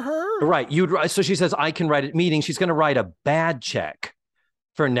 jail for her? Right. So she says, I can write a meeting. She's going to write a bad check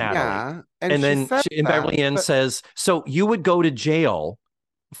for Natalie. Yeah. And then Beverly Ann says, so you would go to jail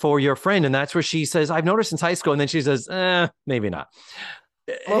for your friend. And that's where she says, I've noticed since high school. And then she says, maybe not.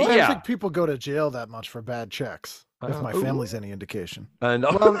 Well, I don't yeah. think people go to jail that much for bad checks, if my family's any indication.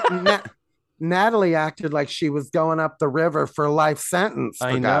 Well, Natalie acted like she was going up the river for a life sentence,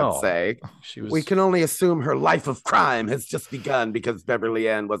 for God's sake. We can only assume her life of crime has just begun because Beverly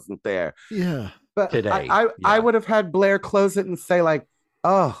Ann wasn't there. Yeah. But Today, I would have had Blair close it and say, like,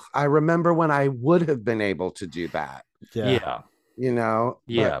 oh, I remember when I would have been able to do that. Yeah. You know?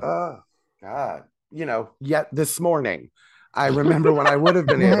 Yeah. But, oh, God. You know, yet this morning, I remember when I would have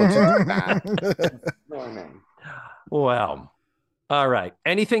been able to do that. This morning. Wow. All right.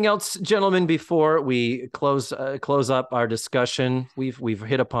 Anything else, gentlemen, before we close up our discussion? We've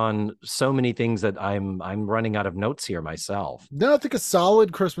hit upon so many things that I'm running out of notes here myself. No, I think a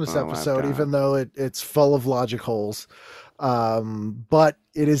solid Christmas episode, even though it's full of logic holes. But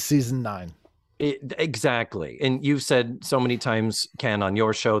it is season 9. Exactly. And you've said so many times, Ken, on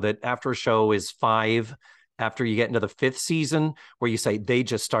your show that after a show is 5, after you get into the 5th season, where you say they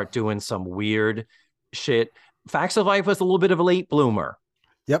just start doing some weird shit. Facts of Life was a little bit of a late bloomer.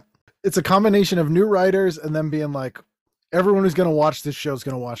 Yep. It's a combination of new writers and them being like, everyone who's going to watch this show is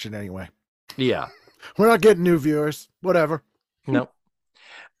going to watch it anyway. Yeah. We're not getting new viewers. Whatever. No.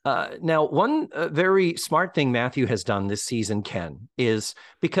 Now, one very smart thing Matthew has done this season, Ken, is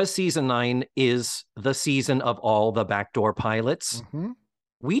because season 9 is the season of all the backdoor pilots,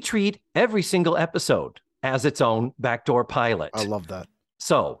 we treat every single episode as its own backdoor pilot. I love that.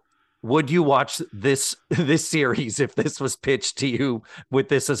 So would you watch this series if this was pitched to you with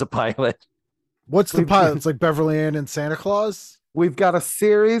this as a pilot? What's the pilot? It's like Beverly Ann and Santa Claus? We've got a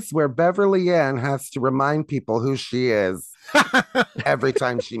series where Beverly Ann has to remind people who she is every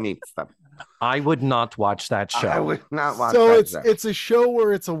time she meets them. I would not watch that show. I would not watch so that show. It's a show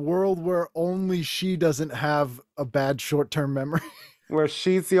where it's a world where only she doesn't have a bad short-term memory. Where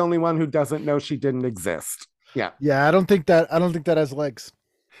she's the only one who doesn't know she didn't exist. Yeah. Yeah, I don't think that has legs.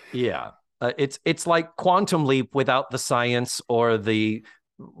 Yeah. It's like Quantum Leap without the science or the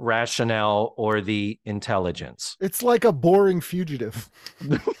rationale or the intelligence. It's like a boring fugitive.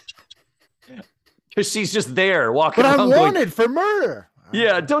 Because she's just there walking around. But I'm going, wanted for murder.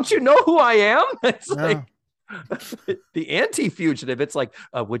 Yeah, don't you know who I am? It's No. like the anti-fugitive. It's like,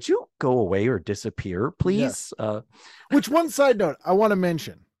 would you go away or disappear, please? Yeah. Which, one side note, I want to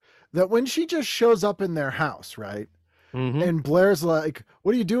mention that when she just shows up in their house, right? Mhm. And Blair's like,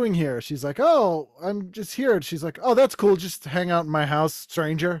 what are you doing here? She's like, oh, I'm just here. And she's like, oh, that's cool. Just hang out in my house,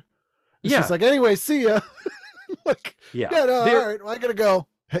 stranger. And Yeah. She's like, anyway, see ya. Like, Yeah. no, all There- right, well, I gotta go.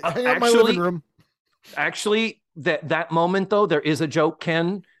 Hang out in my actually- living room. Actually, that moment, though, there is a joke,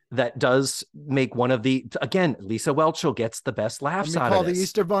 Ken, that does make one of the, again, Lisa Whelchel gets the best laughs Let me out call of the this.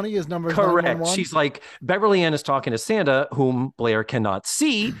 Easter Bunny. His number is Correct. 911. She's like, Beverly Ann is talking to Santa, whom Blair cannot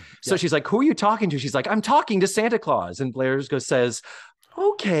see. So she's like, who are you talking to? She's like, I'm talking to Santa Claus. And Blair says,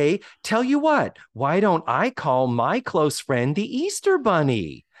 okay, tell you what, why don't I call my close friend the Easter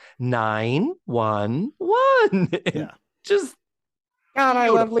Bunny? 911. Yeah. Just, God, I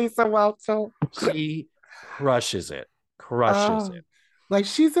love Lisa Whelchel. she crushes it. Crushes Oh. it. Like,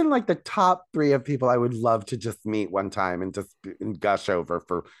 she's in like the top 3 of people I would love to just meet one time and just gush over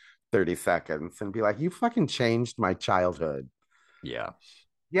for 30 seconds and be like, you fucking changed my childhood. Yeah.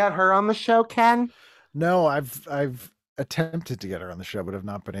 You had her on the show, Ken? No, I've attempted to get her on the show, but have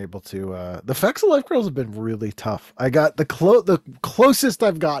not been able to. The Facts of Life girls have been really tough. I got the closest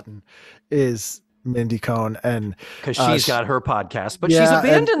I've gotten is Mindy Cohn, and Because she's got her podcast, but yeah, she's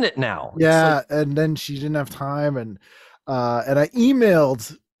abandoned it now. It's yeah, like, and then she didn't have time, and I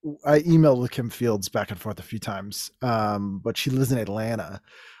emailed with Kim Fields back and forth a few times, but she lives in Atlanta.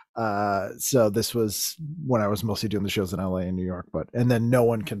 So this was when I was mostly doing the shows in LA and New York, and then no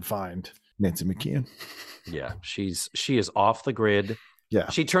one can find Nancy McKeon. yeah, she is off the grid. Yeah.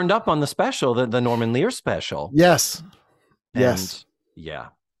 She turned up on the special, the Norman Lear special. Yes. And, Yes. yeah.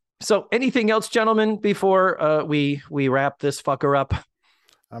 So anything else, gentlemen, before we wrap this fucker up?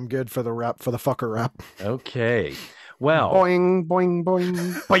 I'm good for the fucker rap. Okay. Well, Boing, boing,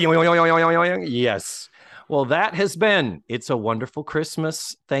 boing. yes. Well, that has been It's a Wonderful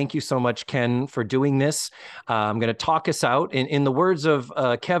Christmas. Thank you so much, Ken, for doing this. I'm going to talk us out. In the words of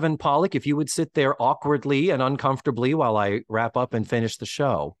Kevin Pollak, if you would sit there awkwardly and uncomfortably while I wrap up and finish the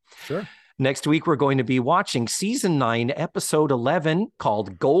show. Sure. Next week, we're going to be watching season 9, episode 11,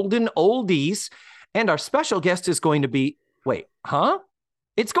 called Golden Oldies. And our special guest is going to be, wait, huh?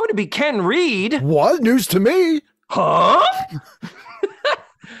 It's going to be Ken Reed. What? News to me. Huh?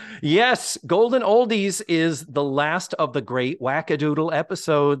 Yes, Golden Oldies is the last of the great wackadoodle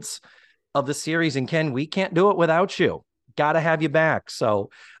episodes of the series. And Ken, we can't do it without you. got to have you back. So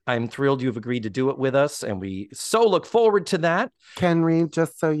I'm thrilled you've agreed to do it with us, and we so look forward to that. Ken Reed,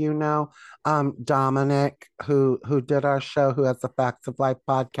 just so you know, Dominic, who did our show, who has the Facts of Life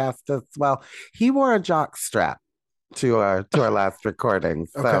podcast as well, he wore a jock strap to our last recording.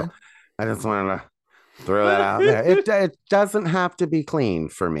 So Okay. I just wanted to throw that out there. It doesn't have to be clean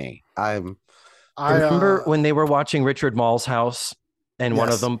for me. I remember when they were watching Richard Mall's house, and one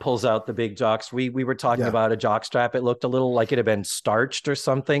of Yes. them pulls out the big jocks. We were talking Yeah. about a jock strap. It looked a little like it had been starched or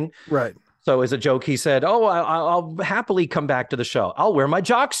something. Right. So as a joke, he said, "Oh, I'll happily come back to the show. I'll wear my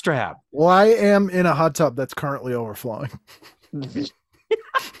jock strap." Well, I am in a hot tub that's currently overflowing.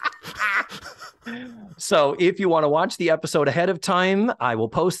 So if you want to watch the episode ahead of time, I will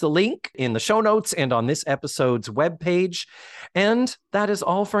post the link in the show notes and on this episode's webpage. And that is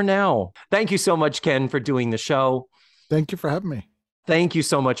all for now. Thank you so much, Ken, for doing the show. Thank you for having me. Thank you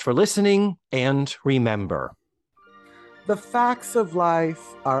so much for listening. And remember, The Facts of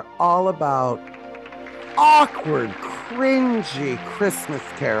Life are all about awkward, cringy Christmas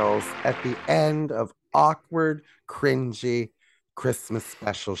carols at the end of awkward, cringy Christmas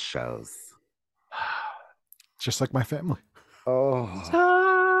special shows. Just like my family. Oh.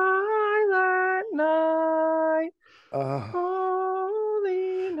 Silent night, Oh.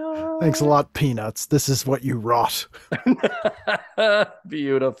 holy night. Thanks a lot, Peanuts. This is what you wrought.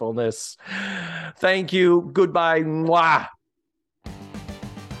 Beautifulness. Thank you. Goodbye. Mwah.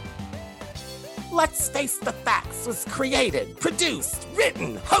 Let's Face the Facts was created, produced,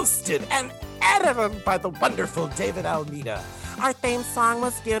 written, hosted, and edited by the wonderful David Almeida. Our theme song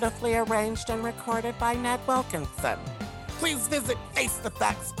was beautifully arranged and recorded by Ned Wilkinson. Please visit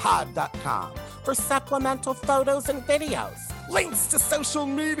FaceTheFactsPod.com for supplemental photos and videos, links to social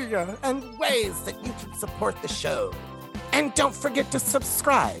media, and ways that you can support the show. And don't forget to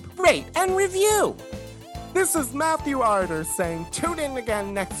subscribe, rate, and review. This is Matthew Arder saying tune in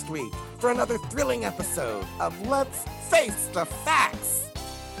again next week for another thrilling episode of Let's Face the Facts.